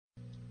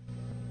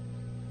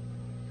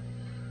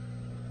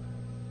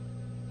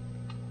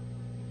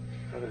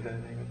does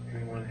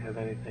anyone have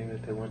anything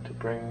that they want to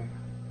bring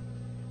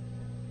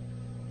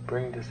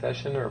to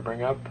session or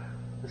bring up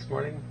this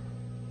morning?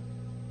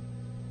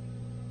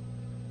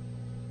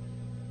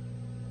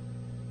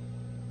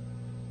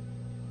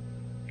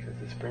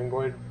 As a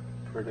springboard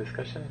for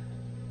discussion?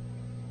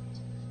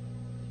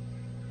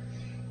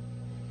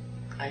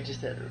 I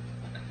just had a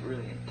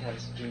really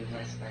intense dream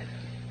last night.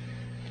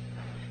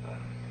 It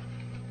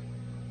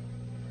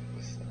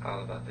was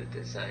all about the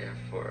desire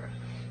for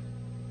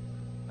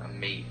a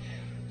mate,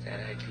 that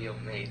ideal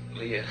mate.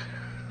 Leah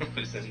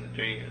was in the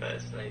dream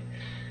last night.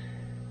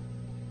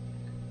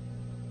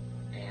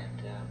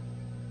 And,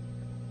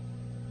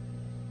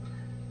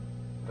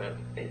 but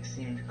it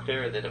seemed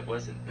clear that it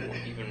wasn't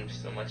even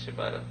so much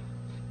about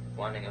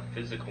wanting a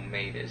physical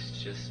mate as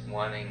just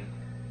wanting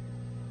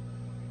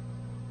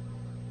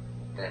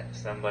that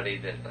somebody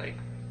that like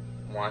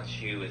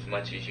wants you as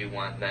much as you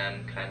want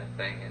them, kind of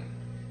thing. And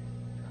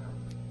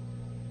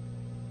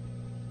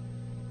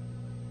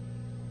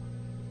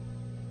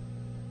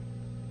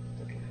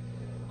looking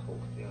at the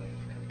whole feeling of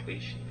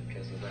completion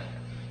because of that.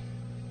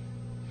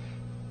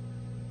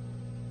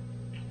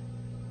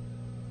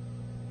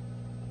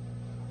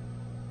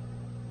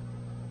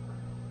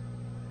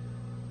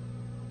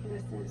 In a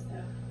sense,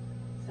 though,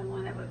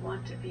 someone that would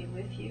want to be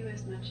with you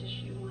as much as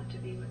you want to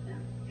be with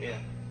them. Yeah.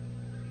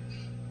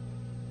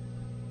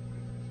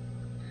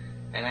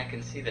 And I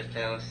can see the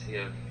fallacy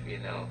of,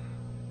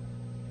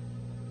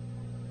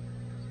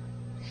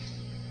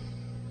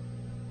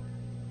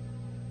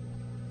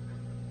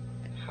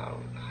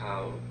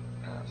 how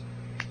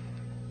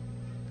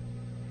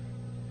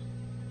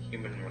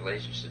human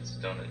relationships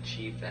don't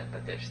achieve that,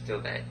 but there's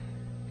still that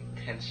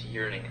intense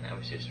yearning, and I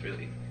was just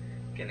really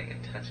getting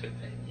in touch with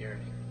that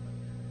yearning.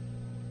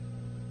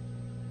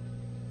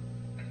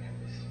 And I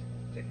was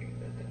thinking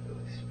that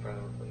was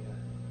probably a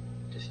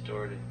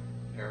distorted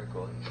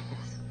miracle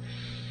impulse.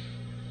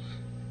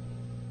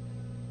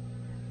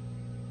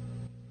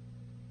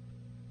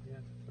 Yeah,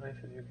 it's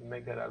nice that you can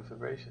make that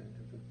observation,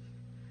 because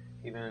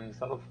it's even in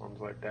subtle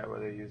forms like that,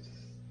 whether you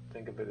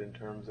think of it in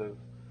terms of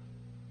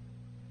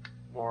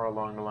more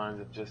along the lines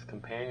of just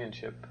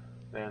companionship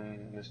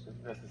than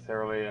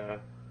necessarily a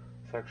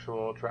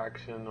sexual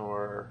attraction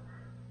or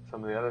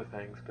some of the other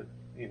things, but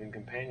even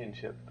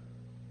companionship,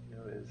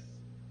 is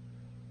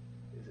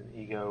an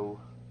ego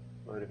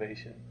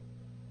motivation.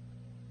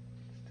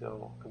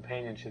 Still,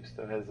 companionship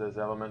still has those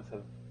elements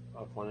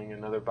of wanting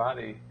another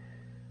body,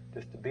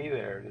 just to be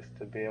there, just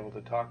to be able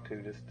to talk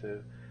to, just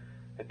to,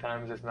 at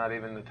times it's not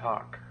even the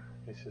talk,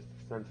 it's just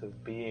a sense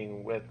of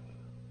being with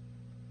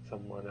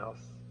someone else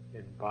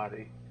in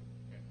body.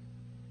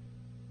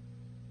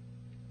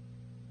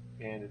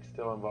 And it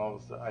still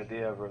involves the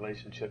idea of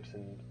relationships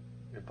and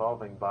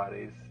involving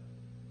bodies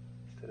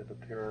instead of a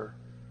pure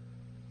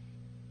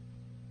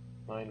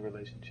mind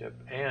relationship.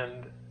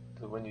 And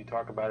when you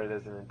talk about it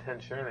as an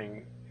intense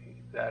yearning,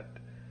 that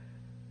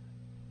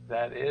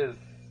is,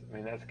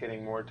 that's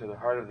getting more to the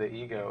heart of the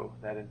ego,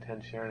 that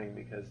intense yearning,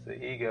 because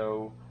the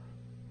ego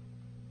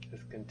is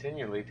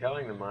continually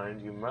telling the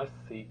mind you must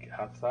seek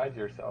outside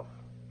yourself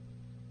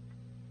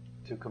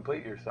to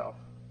complete yourself.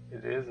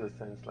 It is a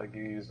sense, like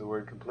you use the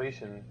word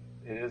completion,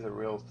 it is a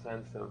real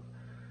sense of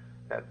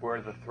that,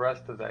 where the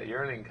thrust of that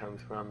yearning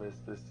comes from is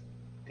this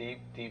deep,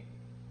 deep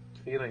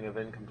feeling of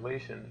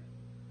incompletion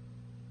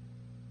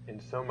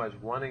and so much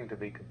wanting to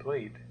be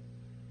complete.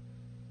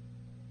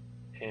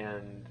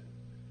 And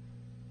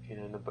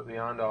in the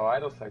Beyond All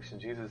Idol section,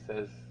 Jesus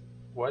says,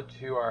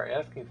 what you are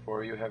asking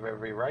for, you have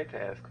every right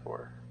to ask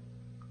for.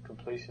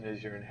 Completion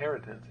is your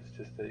inheritance. It's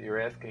just that you're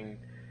asking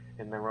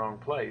in the wrong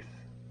place.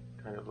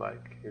 Kind of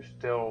like you're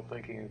still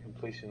thinking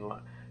completion,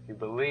 you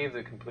believe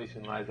that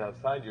completion lies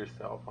outside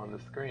yourself on the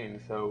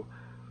screen. So,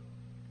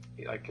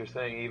 like you're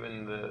saying,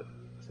 even the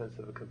sense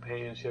of a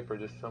companionship or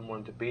just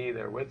someone to be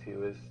there with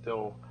you is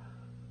still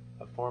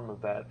a form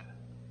of that.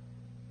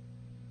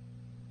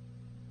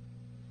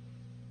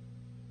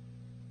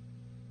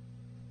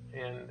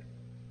 And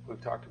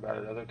we've talked about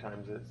it other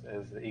times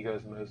as the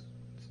ego's most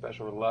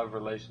special love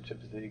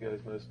relationship is the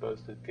ego's most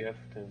boasted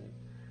gift,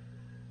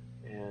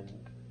 and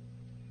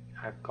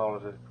I've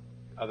called it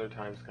other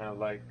times kind of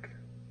like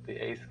the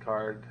ace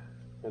card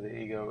for the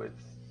ego.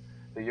 It's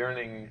the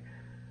yearning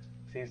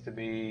seems to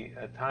be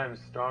at times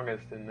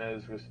strongest in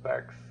those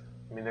respects.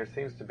 There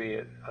seems to be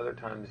at other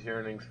times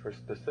yearnings for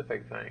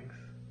specific things,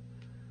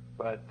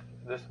 but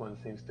this one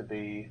seems to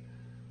be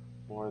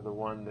more the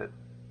one that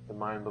the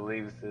mind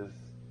believes is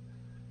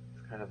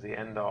kind of the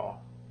end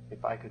all.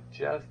 If I could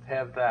just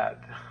have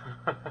that,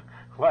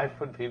 life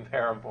would be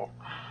bearable.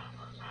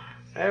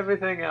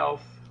 Everything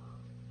else,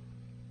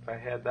 if I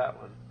had that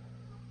one.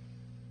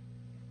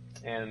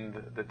 And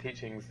the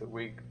teachings that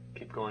we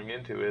keep going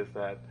into is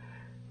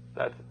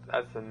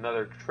that's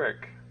another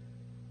trick.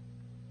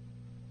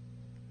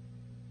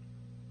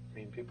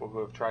 People who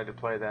have tried to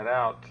play that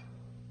out,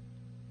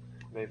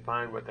 they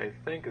find what they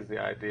think is the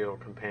ideal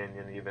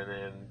companion even,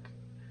 and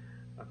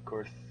of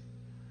course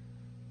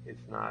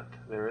it's not.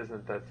 There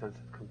isn't that sense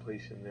of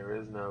completion. There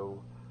is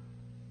no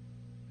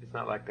it's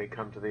not like they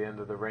come to the end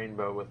of the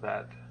rainbow with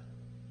that.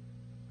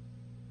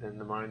 Then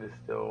the mind is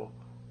still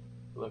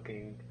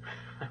looking,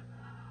 like,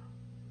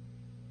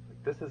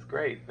 this is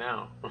great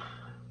now.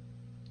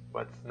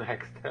 What's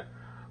next?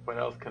 What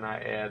else can I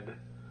add?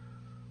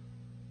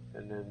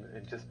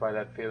 And just by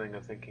that feeling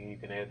of thinking you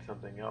can add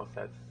something else,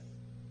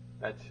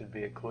 that should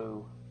be a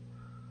clue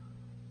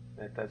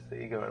that that's the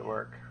ego at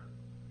work.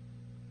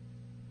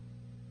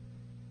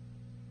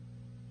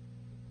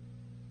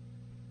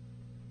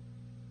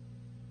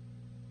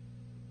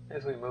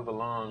 As we move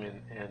along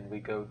and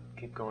we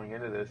keep going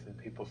into this, and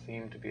people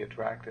seem to be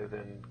attracted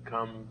and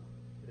come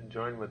and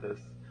join with us,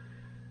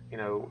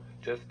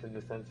 just in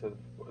the sense of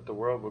what the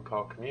world would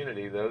call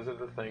community, those are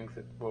the things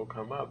that will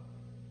come up,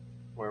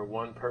 where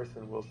one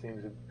person will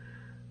seem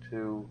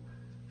to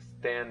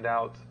stand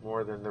out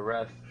more than the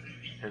rest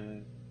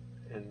and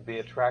be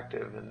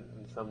attractive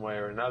in some way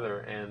or another,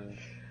 and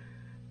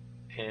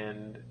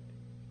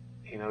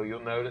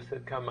you'll notice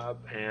it come up,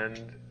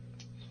 and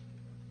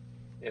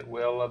it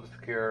will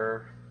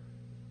obscure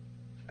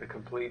the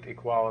complete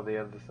equality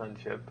of the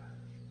sonship,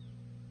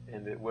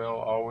 and it will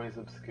always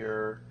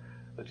obscure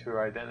the true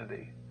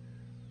identity.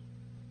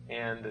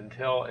 And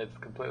until it's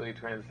completely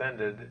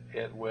transcended,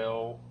 it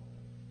will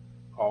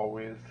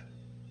always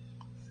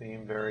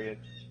seem very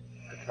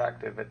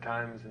attractive, at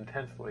times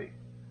intensely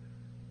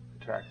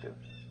attractive.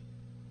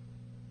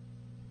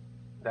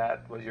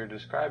 That, what you're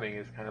describing,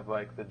 is kind of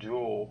like the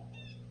jewel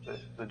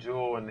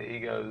in the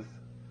ego's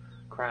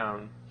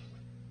crown.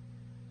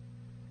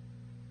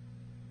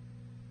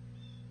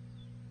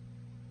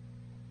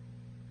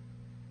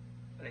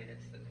 I think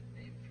that's the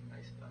nickname for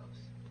my spouse.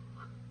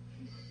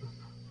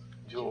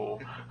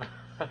 Jewel.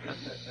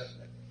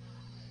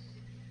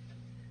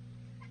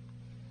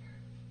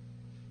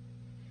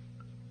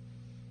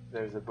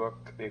 There's a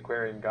book, The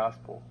Aquarian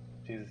Gospel,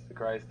 Jesus the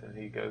Christ, and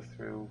he goes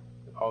through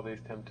all these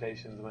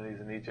temptations when he's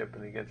in Egypt,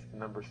 and he gets to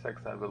number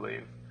 6, I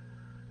believe.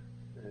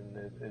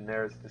 And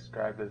there it's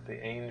described as the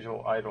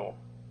angel idol,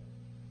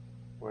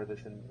 where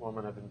this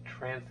woman of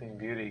entrancing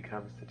beauty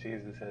comes to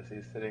Jesus as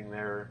he's sitting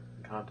there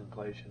in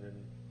contemplation,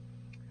 and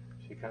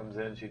she comes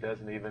in, she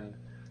doesn't even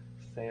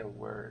say a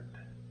word.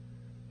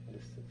 She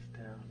just sits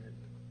down and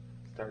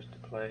starts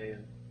to play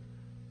and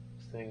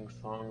sing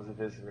songs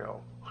of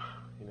Israel,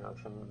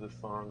 some of the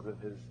songs of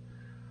his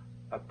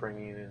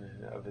upbringing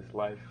and of his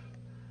life,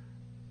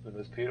 the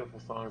most beautiful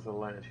songs of the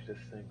land. She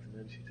just sings, and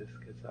then she just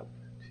gets up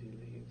and she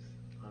leaves.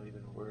 Not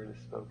even a word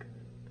is spoken.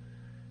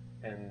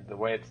 And the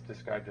way it's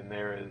described in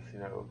there is,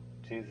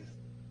 Jesus,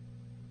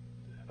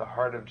 the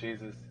heart of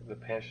Jesus, the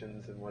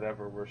passions and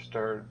whatever were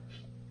stirred,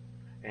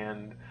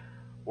 and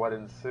what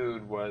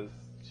ensued was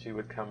she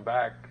would come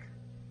back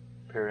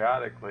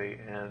periodically,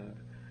 and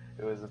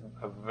it was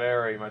a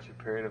very much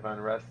a period of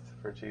unrest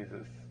for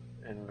Jesus,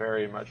 and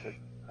very much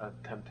a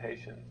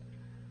temptation.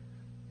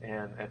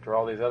 And after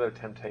all these other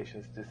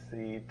temptations,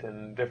 deceit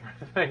and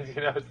different things,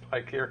 it's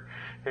like here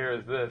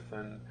is this,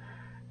 and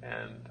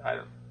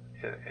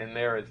in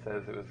there it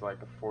says it was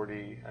like a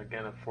 40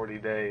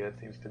 day. That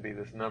seems to be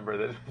this number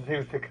that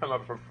seems to come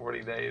up for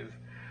 40 days.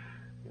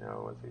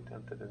 Was he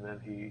tempted, and then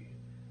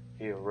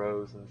he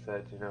arose and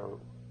said,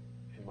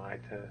 am I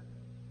to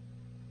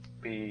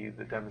be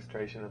the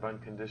demonstration of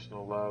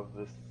unconditional love,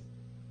 this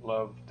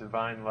love,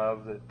 divine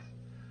love that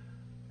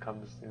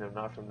comes,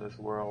 not from this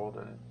world?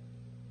 And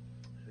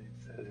it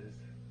says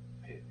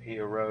he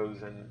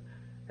arose and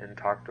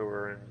talked to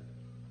her, and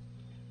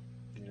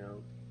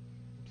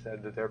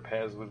said that their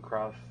paths would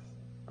cross,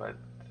 but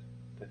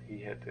that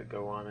he had to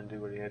go on and do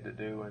what he had to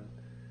do,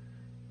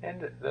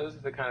 and those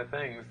are the kind of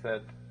things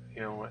that,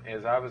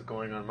 as I was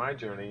going on my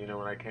journey,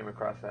 when I came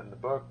across that in the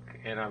book,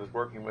 and I was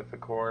working with the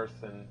Course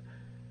and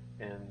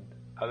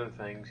other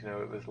things,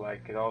 it was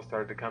like it all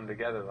started to come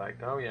together,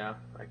 like, oh yeah,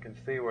 I can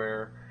see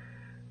where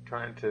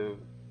trying to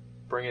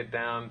bring it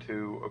down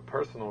to a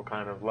personal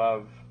kind of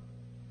love,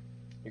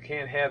 you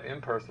can't have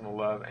impersonal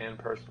love and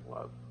personal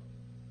love.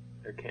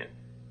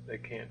 They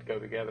can't go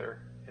together.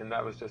 And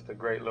that was just a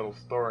great little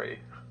story,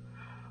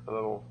 a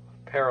little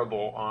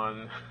parable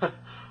on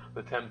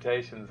the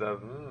temptations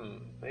of,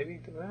 maybe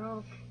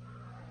develop.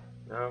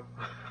 No.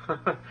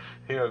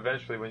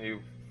 Eventually when you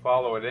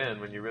follow it in,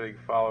 when you really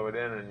follow it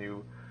in and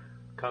you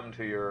come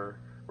to your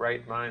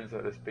right mind,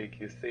 so to speak,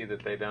 you see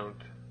that they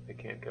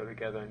can't go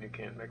together and you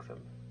can't mix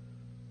them.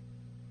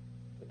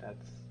 But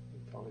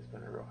it's always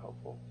been a real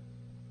helpful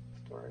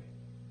story.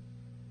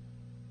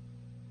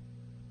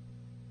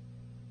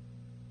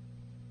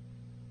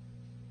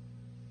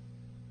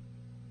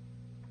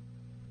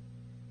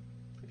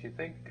 If you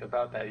think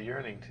about that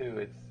yearning too,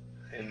 it's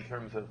in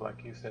terms of,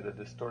 like you said, a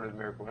distorted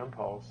miracle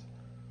impulse.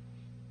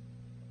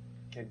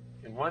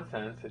 In one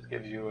sense, it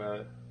gives you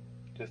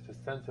just a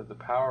sense of the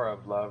power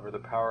of love, or the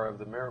power of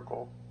the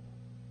miracle,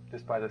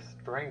 just by the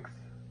strength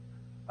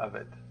of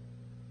it.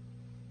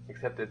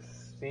 Except it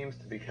seems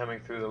to be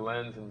coming through the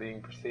lens and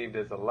being perceived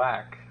as a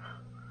lack.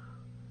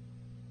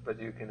 But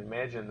you can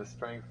imagine the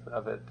strength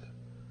of it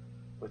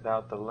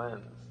without the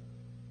lens.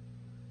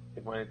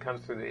 When it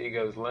comes through the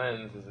ego's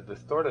lens as a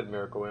distorted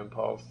miracle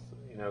impulse,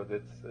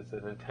 it's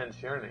an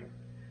intense yearning.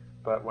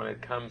 But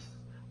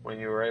when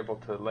you are able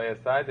to lay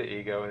aside the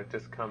ego and it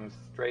just comes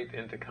straight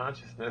into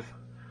consciousness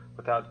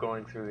without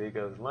going through the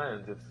ego's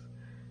lens,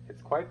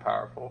 it's quite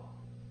powerful.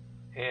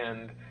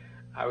 And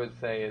I would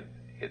say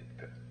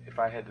if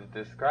I had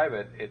to describe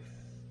it, it's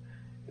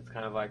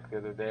kind of like the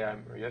other day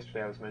or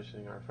yesterday I was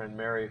mentioning our friend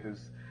Mary,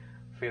 who's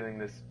feeling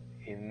this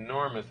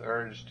enormous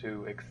urge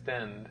to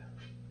extend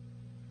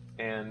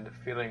and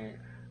feeling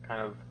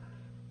kind of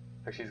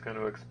like she's going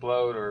to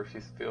explode, or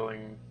she's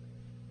feeling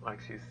like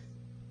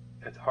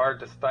it's hard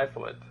to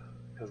stifle it,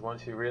 because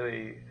once you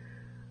really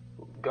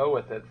go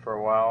with it for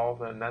a while,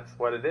 then that's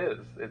what it is.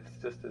 It's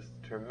just this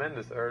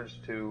tremendous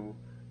urge to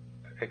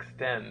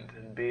extend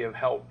and be of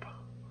help,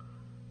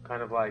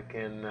 kind of like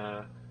in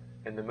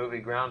the movie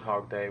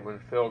Groundhog Day, when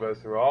Phil goes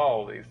through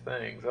all these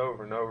things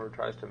over and over,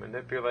 tries to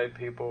manipulate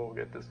people,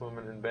 get this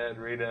woman in bed,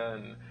 Rita,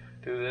 and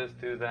do this,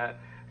 do that.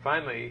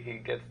 Finally, he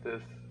gets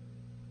this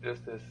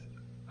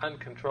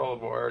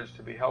uncontrollable urge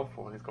to be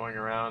helpful, and he's going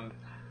around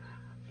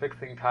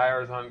fixing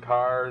tires on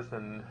cars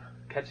and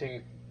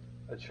catching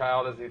a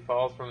child as he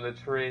falls from the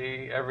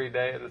tree every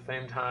day at the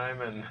same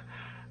time,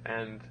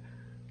 and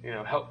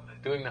help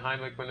doing the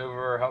Heimlich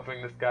maneuver, or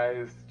helping this guy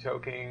who's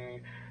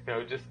choking.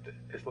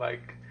 It's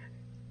like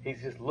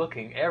he's just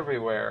looking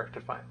everywhere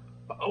to find,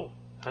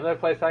 another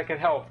place I can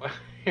help.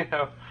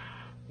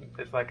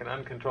 It's like an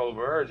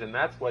uncontrollable urge, and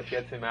that's what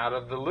gets him out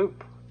of the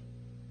loop.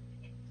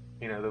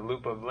 The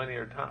loop of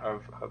linear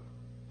of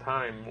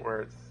time,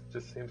 where it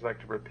just seems like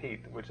to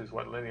repeat, which is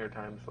what linear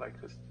time is like,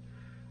 just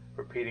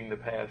repeating the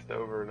past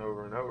over and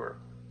over and over.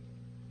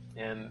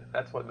 And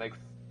that's what makes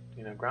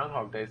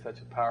Groundhog Day such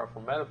a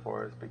powerful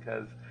metaphor, is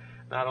because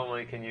not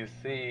only can you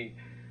see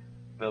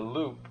the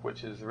loop,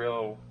 which is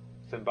real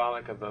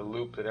symbolic of the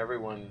loop that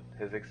everyone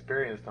has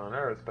experienced on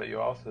Earth, but you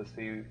also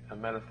see a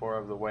metaphor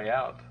of the way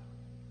out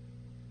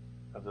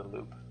of the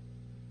loop.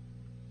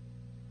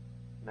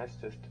 And that's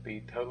just to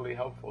be totally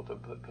helpful, to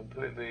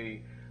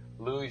completely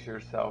lose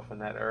yourself in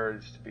that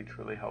urge to be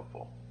truly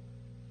helpful.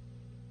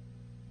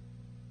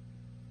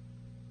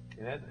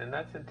 And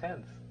that's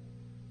intense.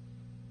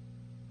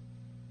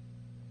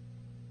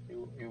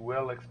 You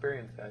will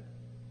experience that.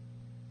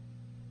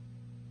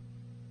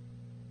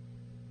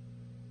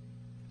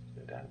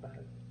 No doubt about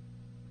it.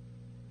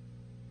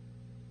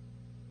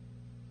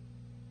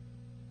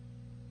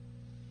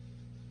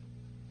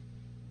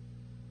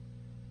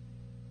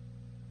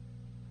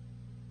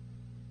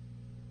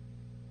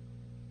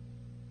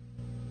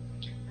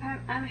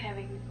 I'm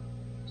having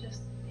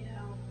just,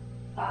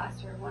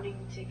 thoughts, or wanting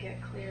to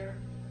get clear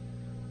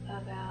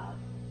about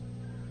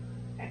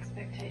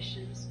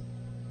expectations.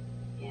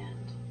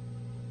 And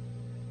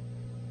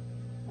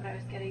what I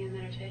was getting in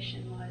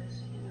meditation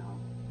was,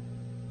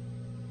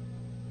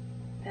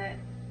 that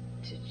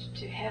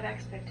to have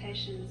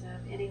expectations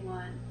of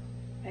anyone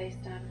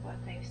based on what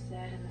they've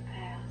said in the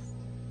past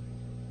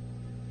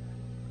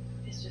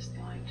is just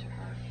going to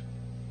hurt.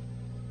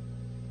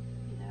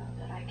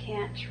 That I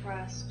can't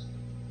trust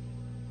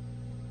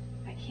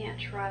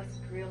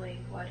really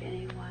what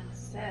anyone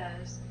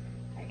says.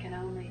 I can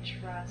only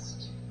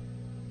trust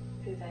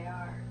who they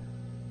are.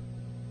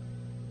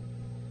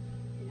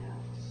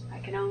 I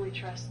can only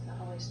trust the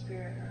Holy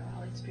Spirit, or the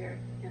Holy Spirit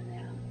in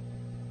them.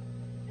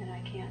 And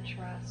I can't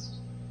trust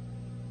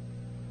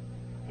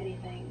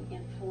anything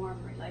in form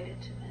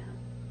related to them,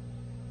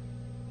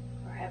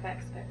 or have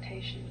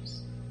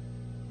expectations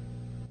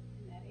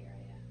in that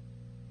area.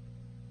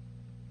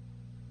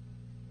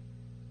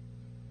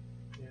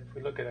 If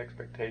we look at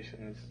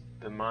expectations,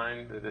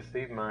 the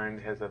deceived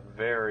mind has a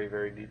very,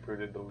 very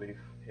deep-rooted belief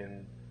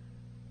in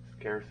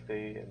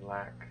scarcity and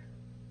lack,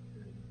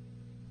 and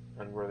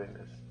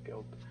unworthiness,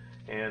 guilt.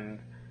 And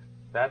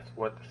that's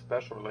what the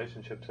special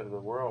relationships of the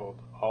world,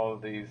 all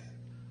of these,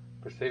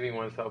 perceiving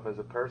oneself as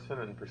a person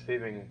and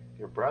perceiving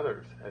your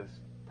brothers as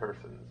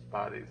persons,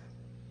 bodies,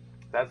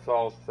 that's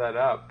all set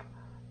up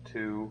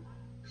to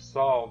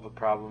solve the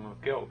problem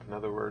of guilt. In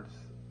other words,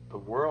 the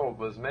world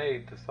was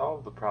made to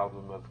solve the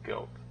problem of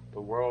guilt.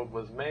 The world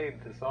was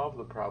made to solve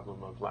the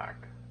problem of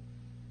lack.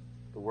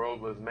 The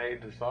world was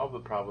made to solve the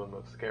problem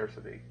of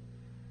scarcity.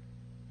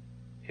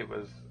 It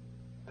was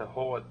the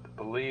whole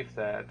belief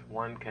that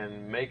one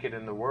can make it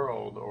in the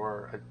world,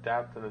 or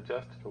adapt and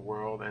adjust to the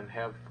world and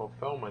have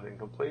fulfillment and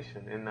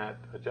completion in that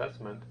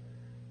adjustment,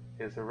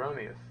 is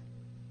erroneous.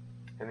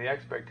 And the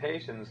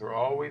expectations were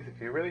always,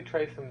 if you really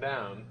trace them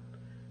down,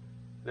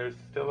 there's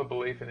still a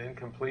belief in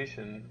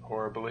incompletion,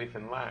 or a belief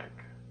in lack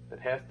that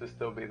has to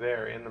still be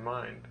there in the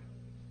mind.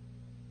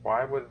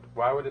 Why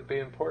would it be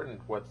important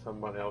what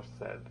someone else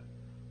said?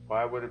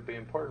 Why would it be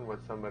important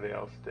what somebody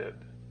else did?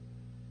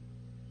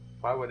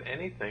 Why would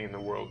anything in the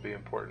world be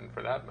important,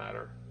 for that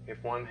matter,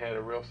 if one had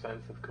a real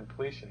sense of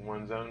completion,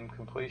 one's own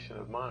completion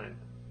of mind?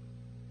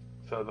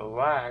 So the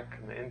lack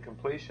and the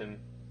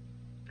incompletion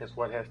is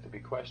what has to be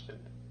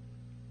questioned.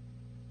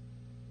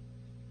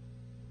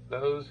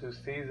 Those who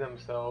see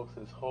themselves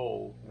as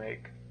whole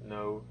make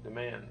no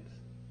demands.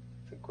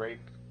 It's a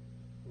great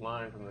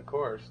line from the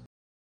Course.